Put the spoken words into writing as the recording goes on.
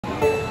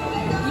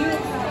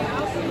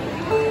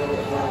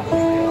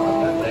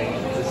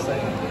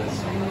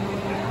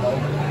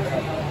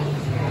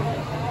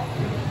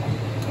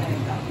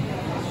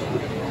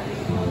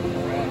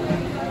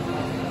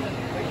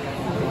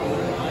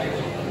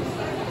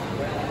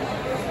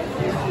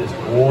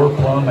wore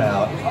plumb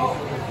out.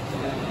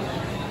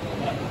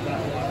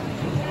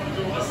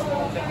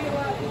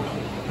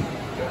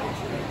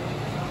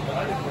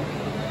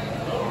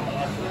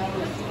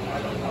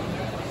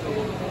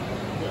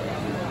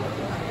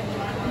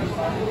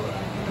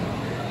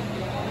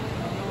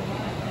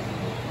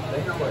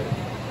 Take her away.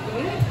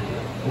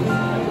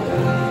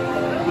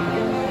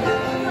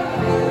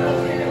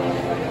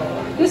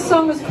 This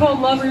song is called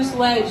Lover's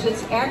Ledge.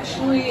 It's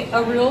actually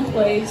a real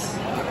place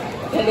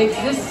that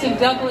exists in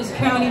Douglas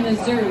County,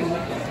 Missouri.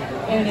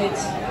 And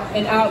it's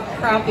an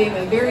outcropping,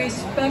 a very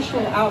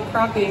special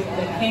outcropping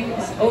that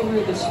hangs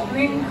over the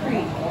Spring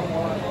Creek.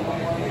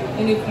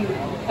 And if you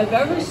have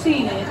ever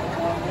seen it,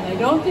 and I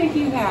don't think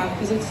you have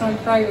because it's on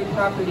private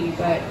property,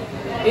 but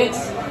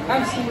it's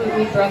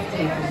absolutely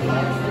breathtaking.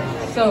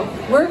 So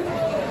we're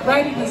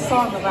writing a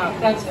song about,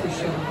 that's for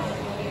sure.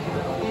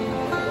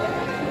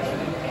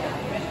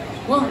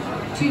 1,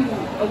 2,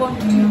 1,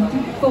 2,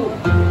 3, 4.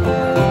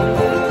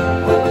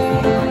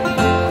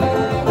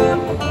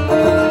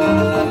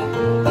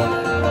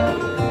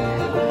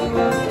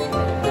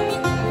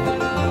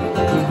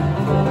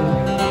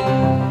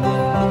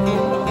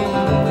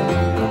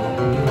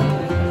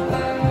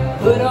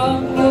 Put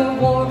on your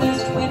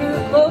warmest winter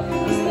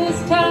clothes this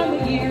time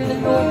of year. The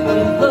north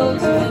wind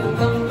blows and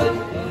come with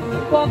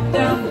me. Walk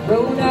down the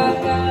road,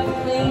 I've got a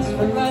place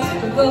for us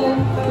to go.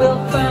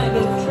 We'll find a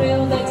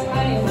trail that's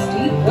high and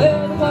steep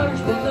where the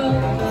waters below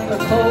are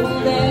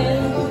cold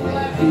and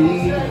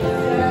deep.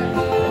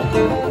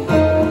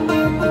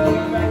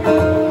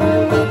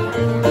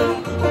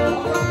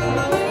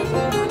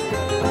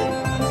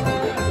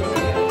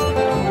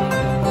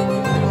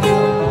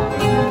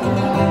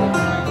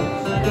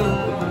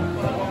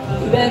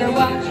 Better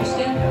watch your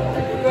step,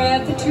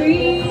 grab the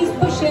trees,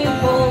 push and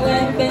pull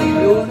and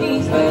bend your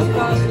knees. Legs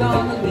crossed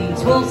on the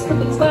leaves, we'll slip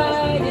and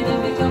slide, and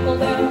if we tumble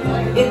down,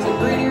 it's a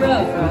pretty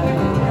rough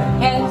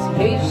ride. Has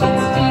patience,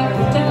 take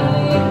your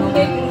time, we'll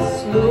make it a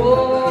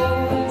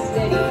slow and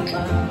steady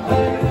climb.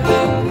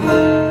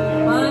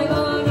 Climb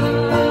on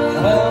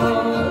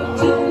up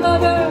to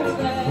Lover's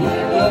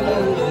Ledge,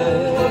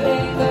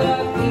 take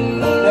our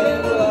feet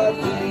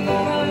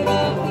right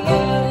up the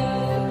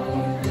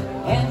edge,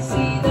 and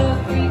see the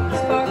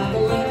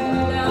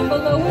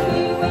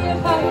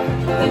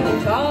and the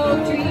tall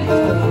trees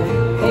grow.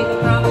 Make a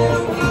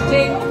promise,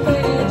 take a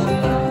pledge, to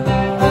come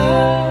back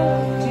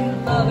home to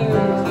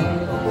Lover's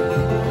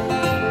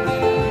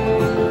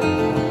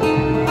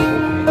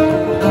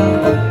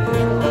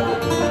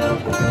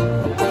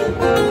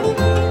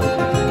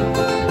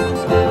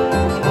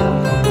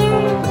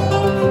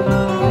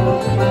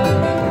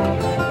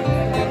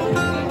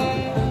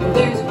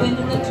There's wind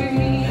in the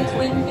trees,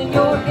 wind in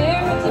your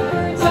hair, it's a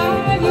bird's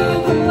eye view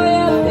from way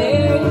up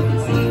there. You can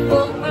see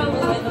Wolf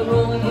Hollow and the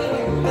rolling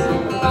hills.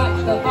 Watch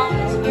the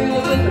hawks through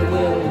the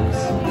whippoorwills.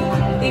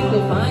 Think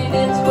you'll find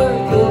it's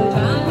worth your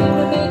time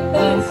to make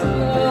that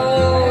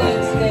slow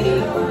and steady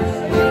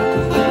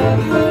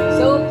climb.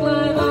 So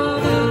climb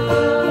on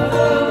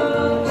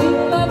up to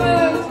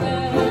Lover's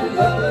Ledge.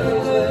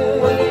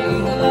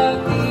 Take a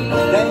lucky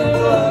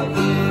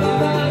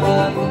right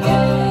up the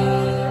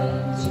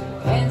edge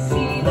and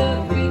see the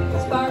creek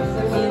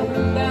sparkling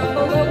down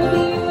below. We'll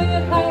be way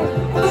up higher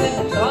than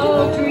the tall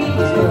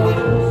trees grow.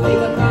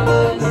 Make a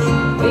promise,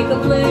 take a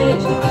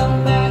pledge to come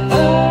back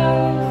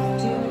up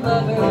to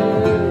Lover's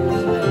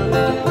Ledge.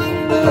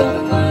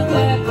 Gonna climb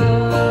back up to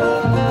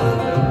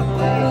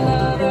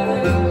Lover's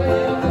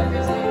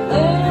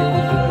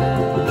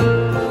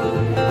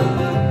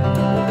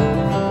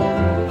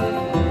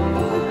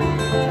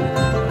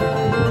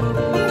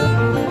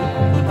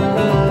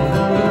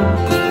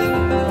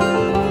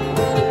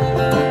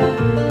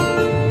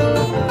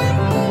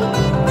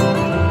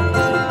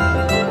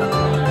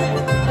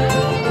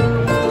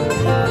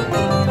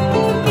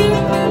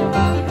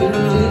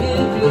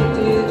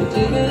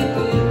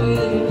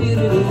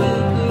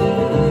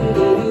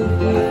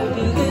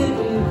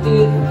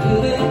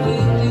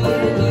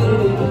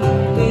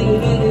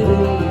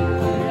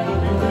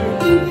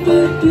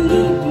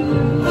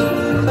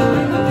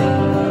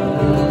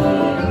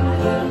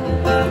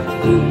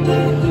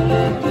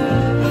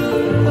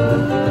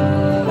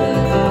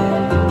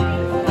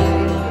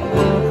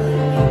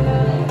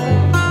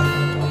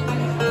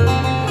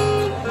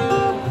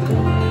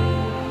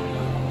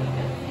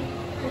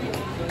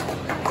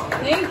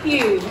Thank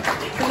you.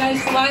 It's a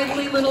nice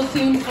lively little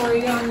tune for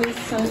you on this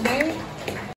Sunday.